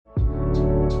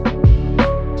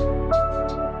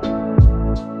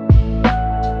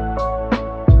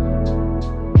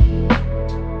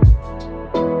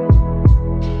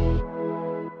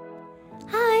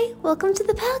welcome to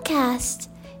the palcast.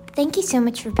 Thank you so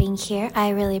much for being here. I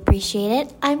really appreciate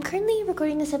it. I'm currently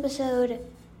recording this episode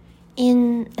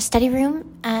in a study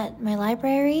room at my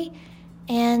library,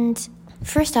 and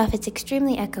first off, it's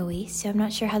extremely echoey, so I'm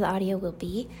not sure how the audio will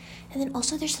be. And then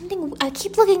also there's something, I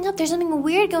keep looking up, there's something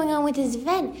weird going on with this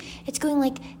vent. It's going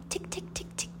like tick, tick,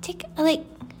 tick, tick, tick,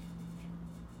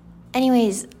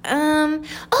 anyways, I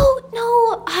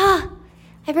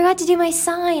forgot to do my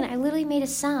sign. I literally made a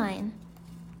sign.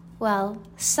 Well,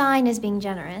 sign is being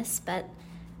generous, but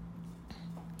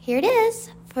here it is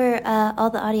for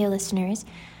all the audio listeners.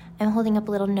 I'm holding up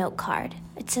a little note card.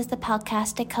 It says the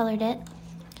palcast. I colored it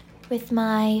with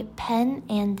my pen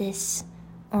and this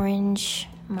orange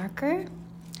marker.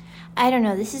 I don't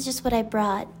know. This is just what I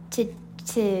brought to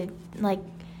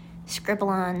scribble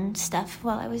on stuff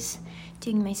while I was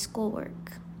doing my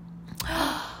schoolwork.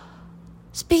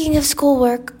 Speaking of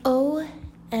schoolwork,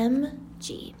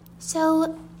 OMG.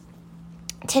 So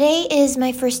today is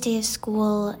my first day of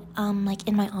school,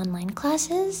 in my online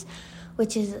classes,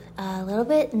 which is a little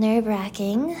bit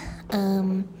nerve-wracking,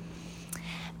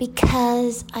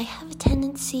 because I have a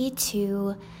tendency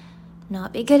to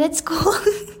not be good at school.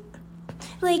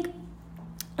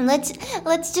 Let's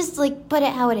just put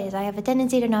it how it is. I have a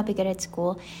tendency to not be good at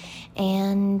school,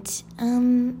 and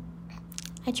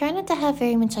I try not to have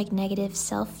very much negative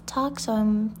self-talk, so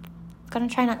I'm gonna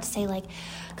try not to say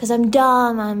because I'm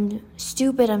dumb, I'm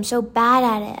stupid, I'm so bad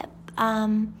at it.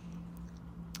 I'm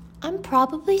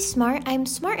probably smart. I'm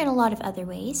smart in a lot of other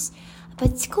ways,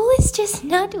 but school is just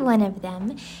not one of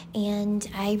them, and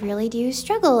I really do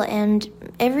struggle, and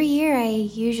every year I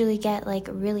usually get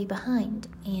really behind,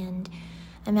 and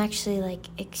I'm actually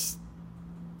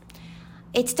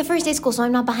it's the first day of school, so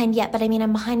I'm not behind yet, but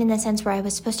I'm behind in the sense where I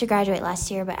was supposed to graduate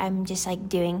last year, but I'm just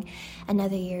doing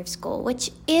another year of school,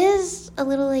 which is a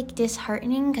little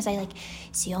disheartening because I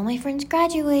see all my friends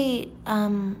graduate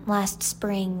last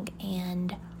spring,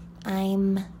 and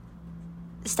I'm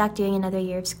stuck doing another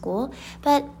year of school.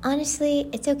 But honestly,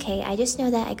 it's okay. I just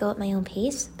know that I go at my own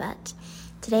pace. But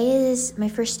today is my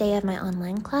first day of my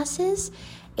online classes,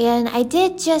 and I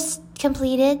did just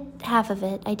completed half of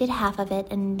it. I did half of it,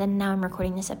 and then now I'm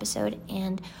recording this episode,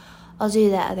 and I'll do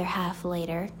the other half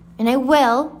later. And I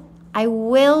will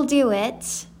do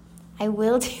it. I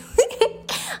will do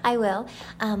it. I will.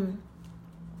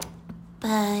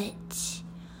 But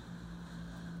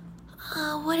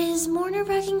what is more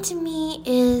nerve-wracking to me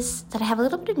is that I have a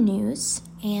little bit of news,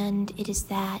 and it is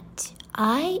that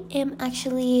I am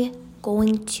actually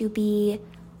going to be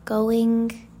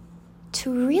going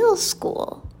to real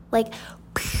school.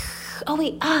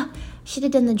 Should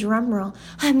have done the drum roll.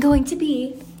 I'm going to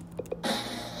be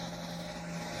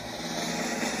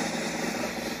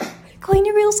going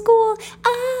to real school.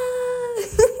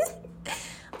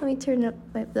 Let me turn up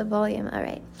the volume. All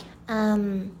right.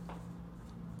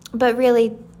 But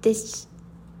really,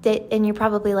 and you're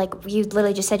probably you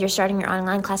literally just said you're starting your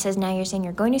online classes. Now you're saying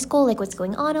you're going to school. What's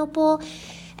going on, Opal?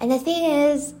 And the thing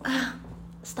is,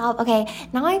 stop. Okay,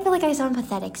 now I feel I sound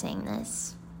pathetic saying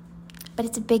this, but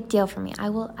it's a big deal for me. I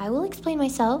will explain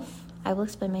myself.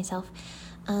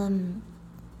 I'm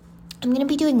going to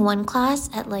be doing one class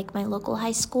at my local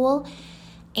high school,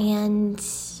 and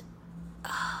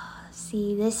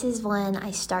this is when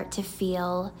I start to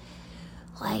feel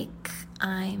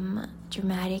I'm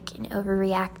dramatic and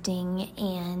overreacting,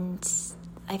 and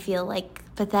I feel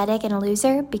pathetic and a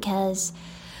loser, because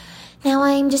now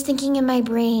I'm just thinking in my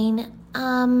brain,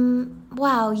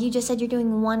 wow, you just said you're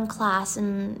doing one class,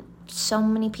 and so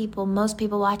many people, most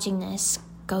people watching this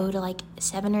go to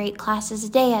 7 or 8 classes a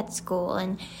day at school,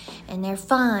 and they're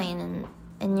fine,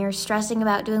 and you're stressing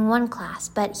about doing one class.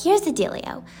 But here's the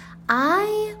dealio.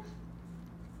 I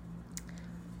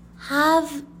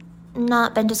have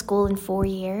not been to school in 4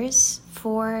 years.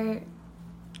 4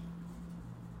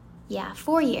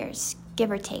 years,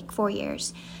 give or take, 4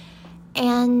 years.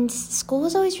 And school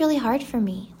was always really hard for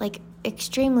me,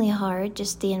 extremely hard,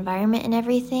 just the environment and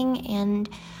everything, and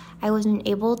I wasn't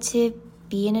able to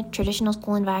be in a traditional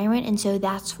school environment, and so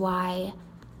that's why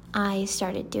I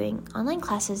started doing online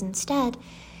classes instead.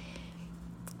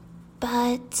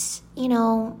 But,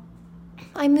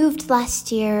 I moved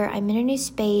last year, I'm in a new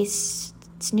space,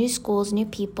 it's new schools, new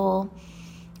people,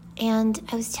 and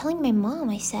I was telling my mom,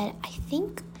 I said, I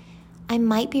think I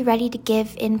might be ready to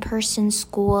give in-person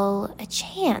school a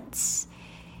chance,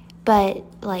 but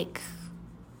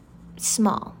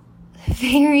small,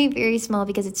 very, very small,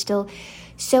 because it's still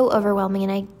so overwhelming,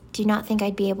 and I do not think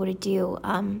I'd be able to do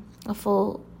a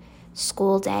full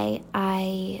school day.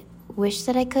 I wish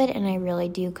that I could, and I really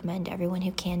do commend everyone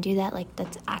who can do that.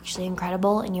 That's actually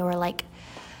incredible, and you are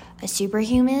a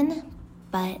superhuman,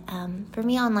 but for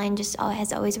me, online just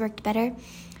has always worked better.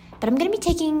 But I'm going to be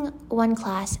taking one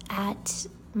class at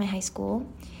my high school,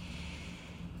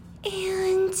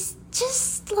 and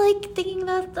just like thinking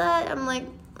about that, I'm like,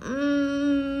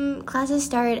 classes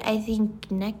start, I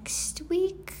think, next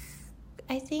week,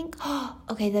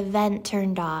 okay, the vent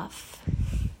turned off.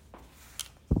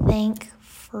 Thank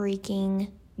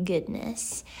freaking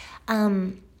goodness.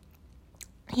 The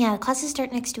classes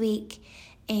start next week,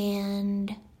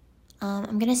 and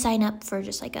I'm going to sign up for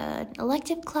just like an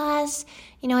elective class.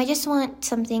 I just want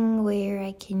something where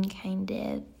I can kind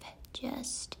of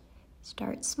just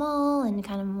start small and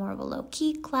kind of more of a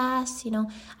low-key class.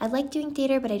 I like doing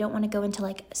theater, but I don't want to go into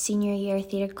like a senior year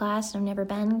theater class. I've never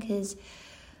been, because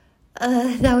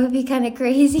that would be kind of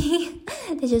crazy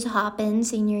to just hop in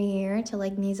senior year to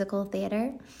like musical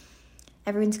theater.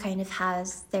 Everyone's kind of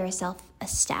has their self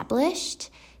established.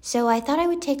 So I thought I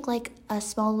would take like a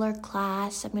smaller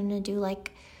class. I'm going to do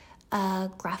like a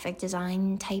graphic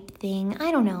design type thing.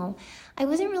 I don't know. I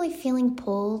wasn't really feeling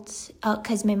pulled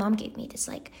because my mom gave me this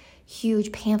like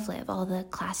huge pamphlet of all the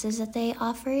classes that they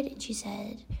offered. And she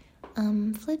said,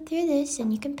 flip through this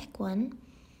and you can pick one.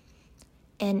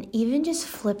 And even just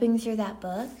flipping through that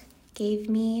book gave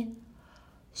me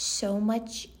so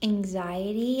much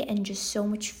anxiety and just so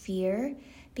much fear,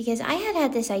 because I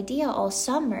had this idea all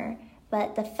summer,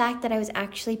 but the fact that I was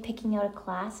actually picking out a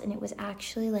class and it was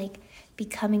actually like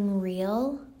becoming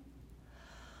real,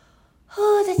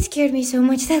 that scared me so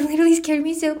much. That literally scared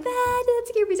me so bad. That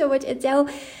scared me so much. And so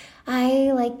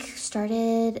I like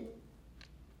started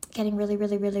getting really,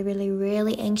 really, really, really,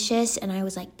 really anxious, and I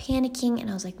was like panicking, and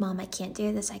I was like, Mom, I can't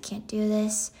do this.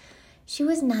 She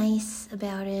was nice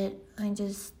about it. I'm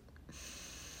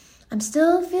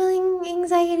still feeling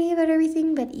anxiety about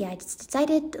everything, but yeah, I just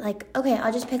decided like, okay,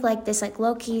 I'll just pick like this like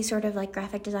low-key sort of like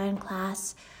graphic design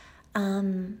class,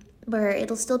 where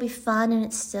it'll still be fun and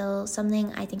it's still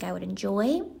something I think I would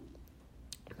enjoy,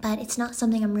 but it's not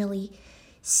something I'm really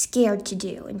scared to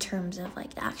do in terms of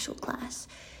like the actual class.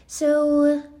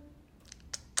 So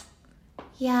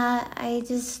yeah,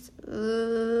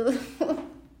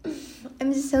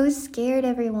 I'm so scared,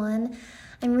 everyone.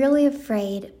 I'm really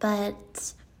afraid,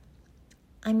 but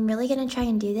I'm really going to try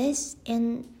and do this.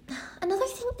 And another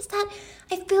thing is that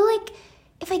I feel like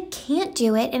if I can't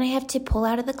do it and I have to pull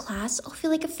out of the class, I'll feel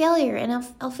like a failure, and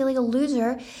I'll feel like a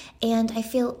loser, and I'll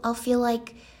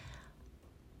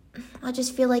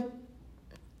just feel like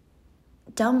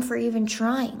dumb for even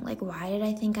trying. Like, why did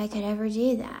I think I could ever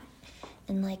do that?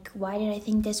 And like, why did I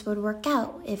think this would work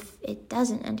out if it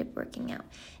doesn't end up working out?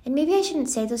 And maybe I shouldn't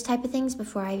say those type of things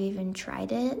before I've even tried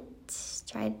the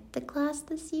class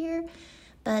this year.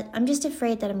 But I'm just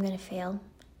afraid that I'm going to fail.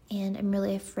 And I'm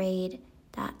really afraid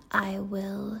that I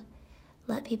will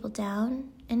let people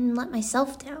down and let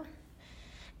myself down.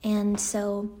 And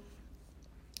so,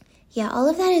 yeah, all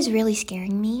of that is really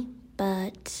scaring me.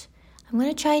 But I'm going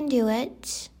to try and do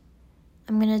it.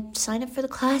 I'm going to sign up for the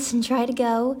class and try to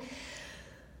go.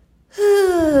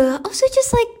 Also,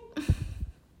 just like,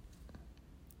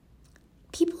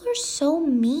 people are so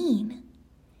mean.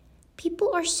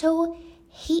 People are so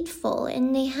hateful,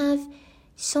 and they have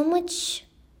so much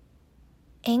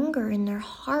anger in their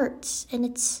hearts, and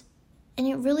it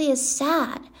really is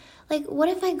sad. Like, what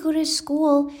if I go to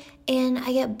school and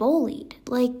I get bullied?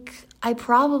 Like, I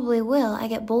probably will. I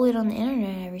get bullied on the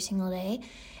internet every single day,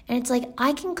 and it's like,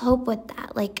 I can cope with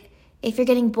that. Like, if you're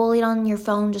getting bullied on your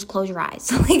phone, just close your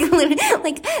eyes.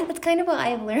 like that's kind of what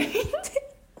I've learned.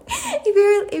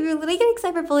 if you're literally getting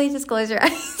cyberbullied, just close your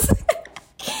eyes.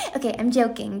 Okay, I'm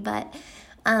joking, but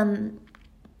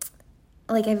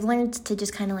like, I've learned to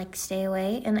just kind of like stay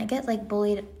away, and I get like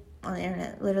bullied on the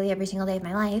internet literally every single day of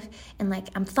my life, and like,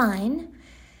 I'm fine.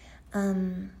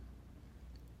 But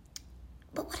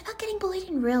what about getting bullied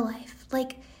in real life?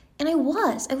 Like, and I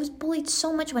was bullied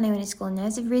so much when I went to school, and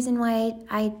that's the reason why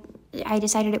I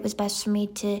decided it was best for me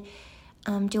to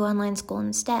do online school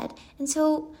instead. And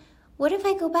so what if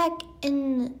I go back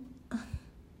and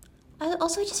I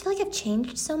just feel like I've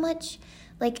changed so much.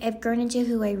 Like, I've grown into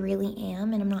who I really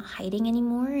am, and I'm not hiding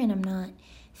anymore, and I'm not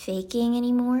faking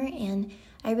anymore, and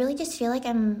I really just feel like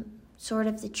I'm sort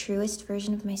of the truest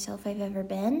version of myself I've ever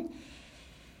been,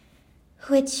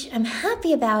 which I'm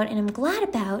happy about and I'm glad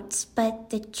about. But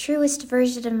the truest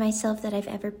version of myself that I've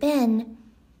ever been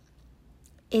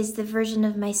is the version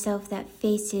of myself that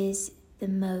faces the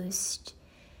most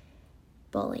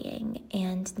bullying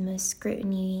and the most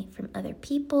scrutiny from other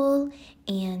people,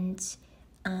 and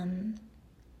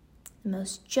the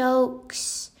most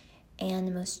jokes and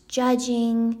the most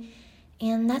judging.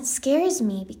 And that scares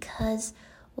me, because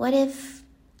what if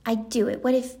I do it.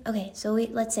 What if, okay, so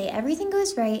let's say everything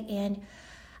goes right and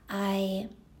I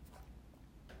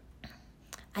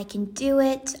can do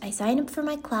it. I sign up for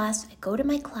my class. I go to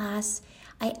my class.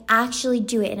 I actually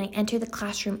do it and I enter the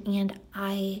classroom and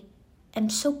I am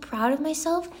so proud of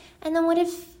myself. And then what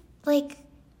if, like,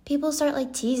 people start,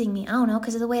 like, teasing me? I don't know,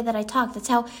 because of the way that I talk. That's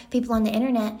how people on the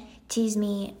internet tease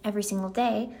me every single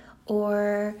day.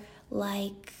 Or,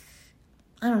 like,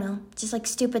 I don't know, just, like,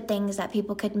 stupid things that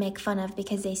people could make fun of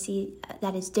because they see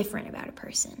that is different about a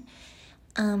person.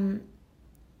 And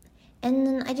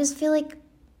then I just feel like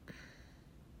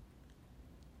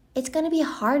it's going to be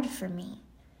hard for me.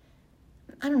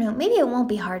 I don't know, maybe it won't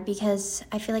be hard because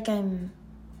I feel like I'm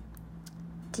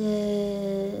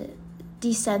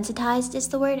desensitized is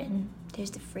the word, and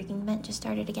there's the freaking vent just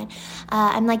started again.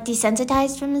 I'm like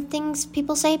desensitized from the things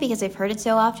people say because I've heard it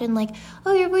so often, like,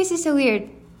 oh, your voice is so weird.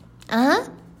 I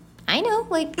know,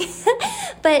 like,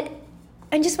 but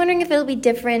I'm just wondering if it'll be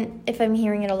different if I'm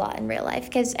hearing it a lot in real life,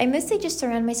 because I mostly just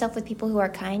surround myself with people who are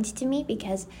kind to me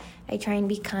because I try and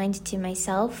be kind to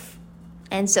myself.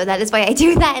 And so that is why I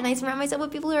do that, and I surround myself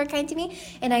with people who are kind to me,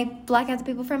 and I block out the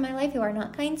people from my life who are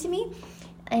not kind to me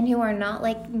and who are not,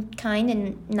 like, kind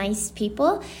and nice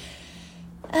people.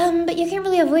 But you can't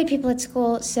really avoid people at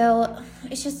school, so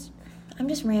I'm just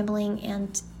rambling,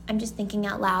 and I'm just thinking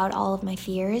out loud all of my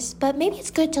fears. But maybe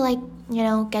it's good to, like,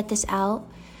 get this out.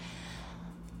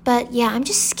 But yeah, I'm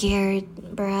just scared,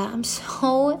 bruh. I'm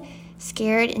so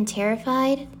scared and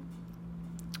terrified.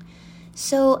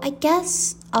 So I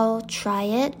guess I'll try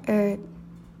it, or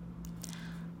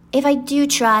if I do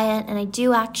try it and I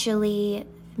do actually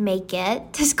make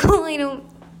it to school, I don't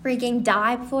freaking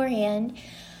die beforehand,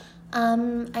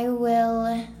 I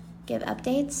will give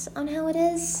updates on how it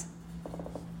is,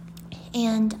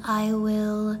 and I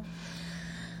will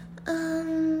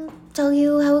tell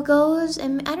you how it goes,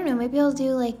 and I don't know, maybe I'll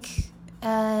do like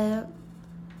an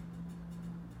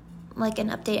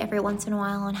update every once in a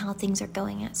while on how things are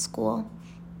going at school.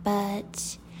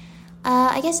 But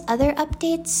I guess other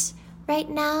updates right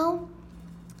now,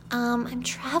 I'm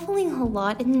traveling a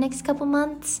lot in the next couple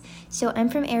months. So I'm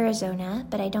from Arizona,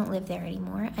 but I don't live there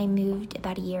anymore. I moved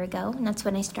about a year ago, and that's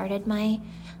when I started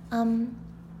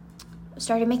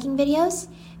started making videos.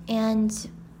 And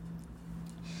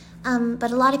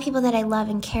but a lot of people that I love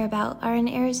and care about are in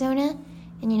Arizona,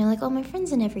 and like all my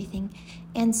friends and everything.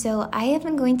 And so I have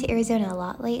been going to Arizona a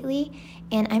lot lately,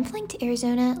 and I'm flying to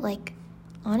Arizona like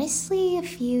honestly a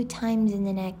few times in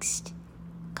the next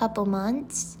couple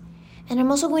months. And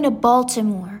I'm also going to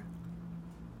Baltimore.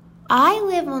 I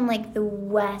live on like the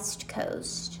West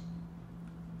Coast,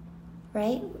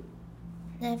 right?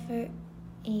 Never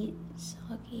eat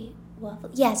soggy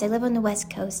waffles. Yes, I live on the West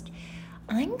Coast.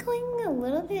 I'm going a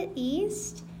little bit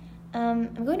east.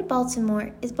 I'm going to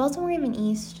Baltimore. Is Baltimore even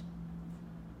east?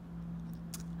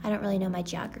 I don't really know my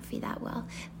geography that well.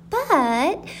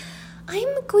 But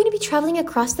I'm going to be traveling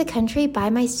across the country by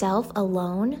myself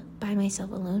alone. By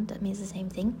myself alone, that means the same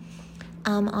thing.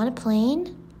 On a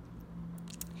plane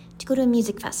to go to a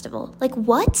music festival. Like,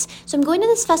 what? So I'm going to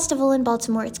this festival in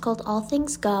Baltimore. It's called All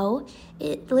Things Go.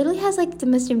 It literally has like the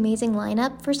most amazing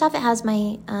lineup. First off, it has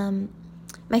my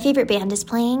favorite band is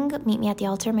playing. Meet Me at the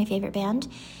Altar, my favorite band.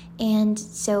 And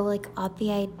so, like,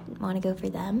 obviously, I want to go for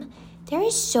them. There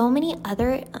are so many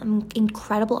other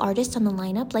incredible artists on the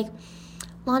lineup, like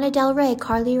Lana Del Rey,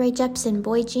 Carly Rae Jepsen,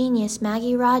 Boy Genius,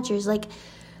 Maggie Rogers, like,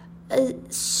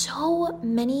 so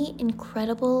many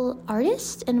incredible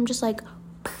artists. And I'm just like,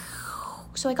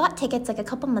 so I got tickets like a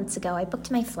couple months ago. I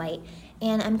booked my flight,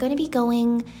 and I'm going to be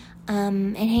going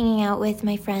and hanging out with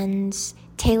my friends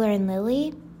Taylor and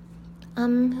Lily,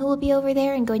 who will be over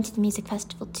there, and going to the music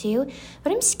festival too.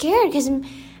 But I'm scared because I'm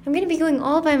going to be going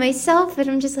all by myself, and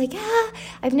I'm just like,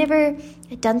 I've never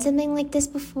done something like this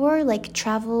before, like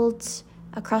traveled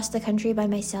across the country by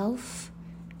myself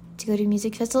to go to a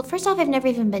music festival. First off, I've never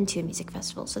even been to a music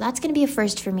festival, so that's going to be a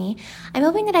first for me. I'm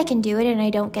hoping that I can do it and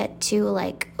I don't get too,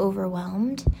 like,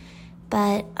 overwhelmed,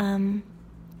 but I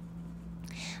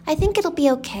think it'll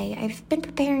be okay. I've been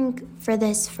preparing for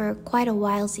this for quite a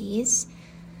while, Z's.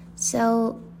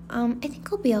 So, I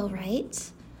think I'll be all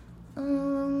right.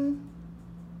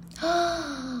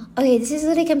 Okay, this is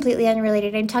literally completely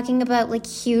unrelated. I'm talking about, like,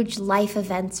 huge life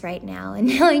events right now. And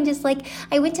now I'm just, like,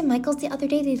 I went to Michael's the other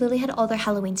day. They literally had all their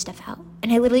Halloween stuff out.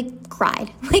 And I literally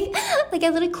cried. Like I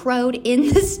literally crowed in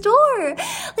the store.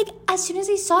 Like, as soon as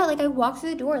I saw it, like, I walked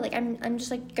through the door. Like, I'm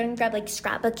just, like, gonna grab, like,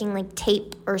 scrapbooking, like,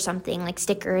 tape or something, like,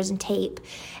 stickers and tape.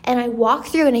 And I walk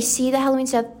through and I see the Halloween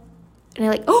stuff. And I,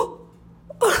 like, oh!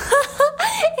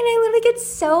 And I literally get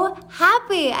so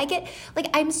happy. I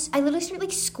literally start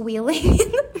like squealing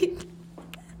in the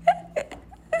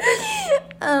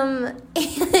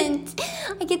And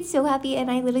I get so happy, and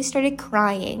I literally started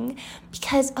crying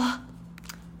because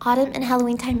autumn and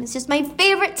Halloween time is just my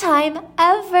favorite time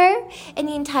ever in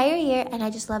the entire year, and I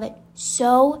just love it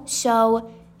so,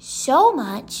 so, so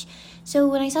much. So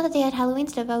when I saw that they had Halloween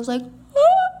stuff, I was like,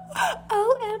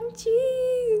 OMG.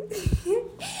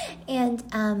 And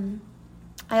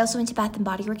I also went to Bath &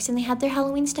 Body Works, and they had their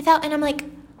Halloween stuff out, and I'm like,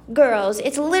 girls,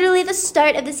 it's literally the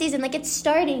start of the season. Like, it's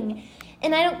starting.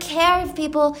 And I don't care if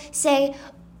people say,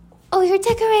 oh, you're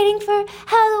decorating for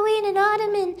Halloween and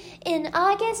autumn in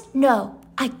August. No,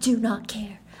 I do not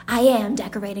care. I am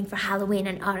decorating for Halloween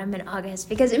and autumn and August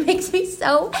because it makes me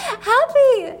so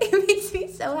happy. It makes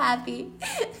me so happy.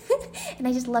 And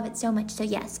I just love it so much. So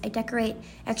yes, I decorate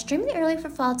extremely early for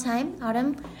fall time,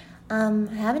 autumn. I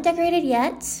haven't decorated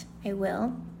yet. I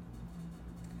will.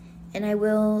 And I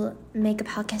will make a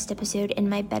podcast episode in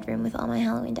my bedroom with all my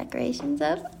Halloween decorations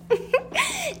up.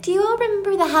 Do you all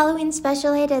remember the Halloween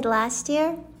special I did last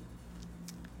year?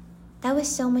 That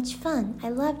was so much fun. I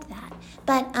loved that.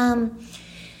 But,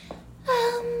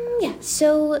 yeah,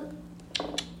 so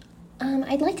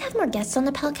I'd like to have more guests on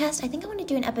the palcast. I think I want to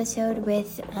do an episode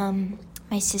with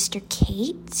my sister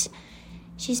Kate.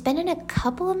 She's been in a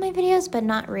couple of my videos, but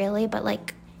not really, but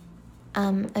like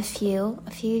a few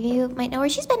of you might know her.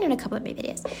 She's been in a couple of my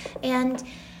videos, and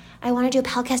I want to do a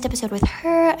palcast episode with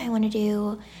her. I want to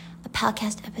do a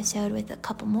palcast episode with a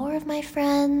couple more of my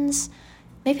friends.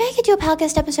 Maybe I could do a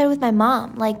palcast episode with my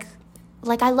mom. Like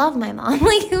I love my mom.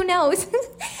 Like, who knows?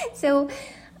 So,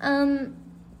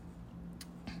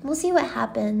 we'll see what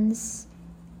happens.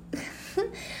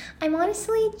 I'm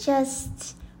honestly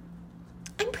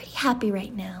I'm pretty happy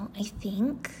right now, I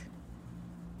think.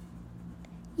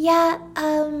 Yeah,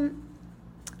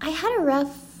 I had a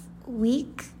rough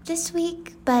week this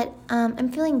week, but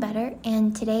I'm feeling better,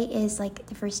 and today is like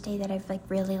the first day that I've like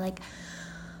really like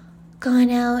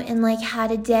gone out and like had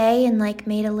a day and like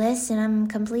made a list, and I'm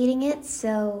completing it,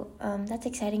 so that's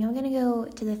exciting. I'm gonna go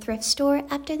to the thrift store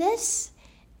after this,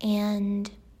 and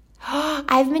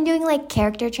I've been doing like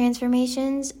character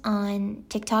transformations on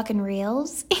TikTok and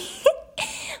Reels,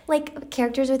 like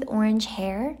characters with orange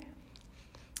hair.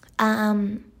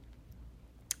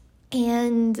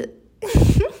 And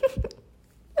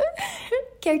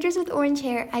characters with orange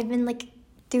hair, I've been like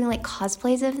doing like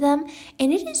cosplays of them,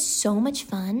 and it is so much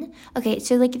fun. Okay,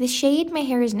 so like the shade my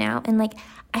hair is now, and like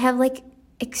I have like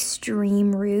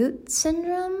extreme root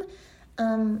syndrome,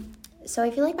 so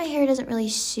I feel like my hair doesn't really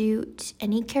suit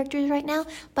any characters right now,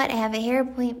 but I have a hair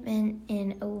appointment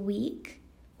in a week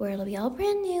where it'll be all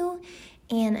brand new,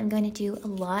 and I'm going to do a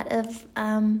lot of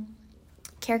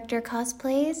character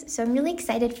cosplays, so I'm really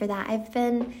excited for that. I've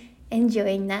been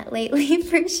enjoying that lately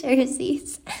for sure.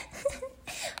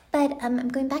 But I'm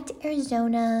going back to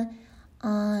Arizona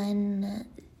on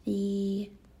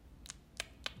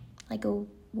like a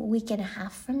week and a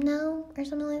half from now or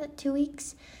something like that, 2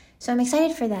 weeks. So I'm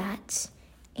excited for that.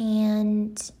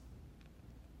 And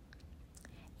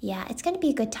yeah, it's going to be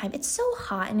a good time. It's so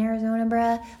hot in Arizona,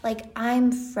 bruh. Like,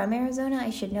 I'm from Arizona, I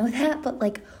should know that, but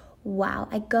like, wow,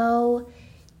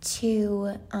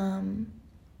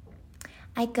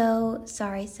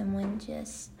 sorry, someone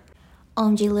just,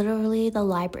 OMG, literally the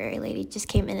library lady just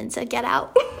came in and said, get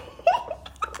out.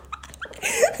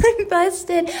 I'm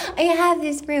busted. I have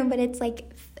this room, but it's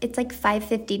like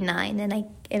 5:59, and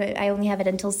I only have it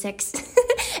until 6.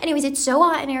 Anyways, it's so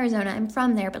hot in Arizona. I'm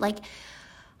from there, but like,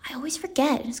 I always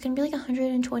forget. It's going to be like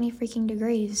 120 freaking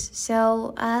degrees.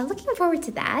 So, looking forward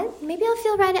to that. Maybe I'll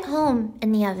feel right at home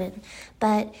in the oven.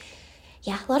 But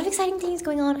yeah, a lot of exciting things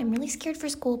going on. I'm really scared for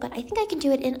school, but I think I can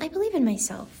do it, and I believe in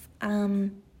myself.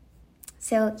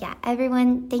 So yeah,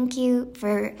 everyone, thank you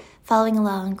for following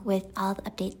along with all the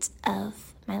updates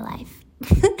of my life.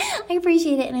 I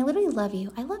appreciate it, and I literally love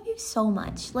you. I love you so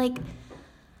much. Like,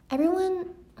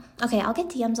 everyone, okay, I'll get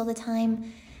DMs all the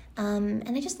time, and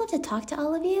I just love to talk to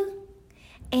all of you,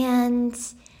 and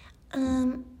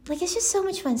like, it's just so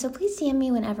much fun. So please DM me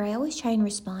whenever. I always try and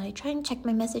respond. I try and check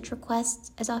my message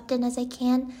requests as often as I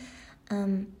can.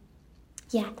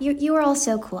 Yeah, you are all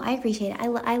so cool. I appreciate it.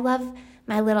 I love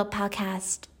my little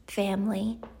palcast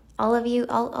family. All of you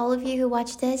who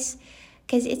watch this,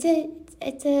 because it's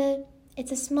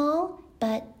a small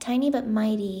but tiny but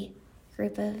mighty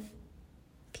group of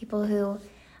people who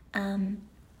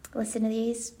listen to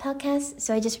these podcasts,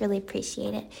 so I just really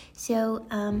appreciate it. So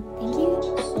thank you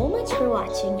so much for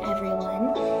watching,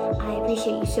 everyone. I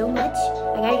appreciate you so much.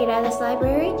 I gotta get out of this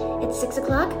library. It's 6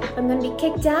 o'clock. I'm gonna be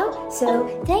kicked out,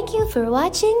 so thank you for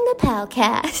watching the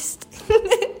palcast.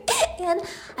 And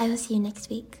I will see you next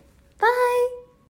week. Bye.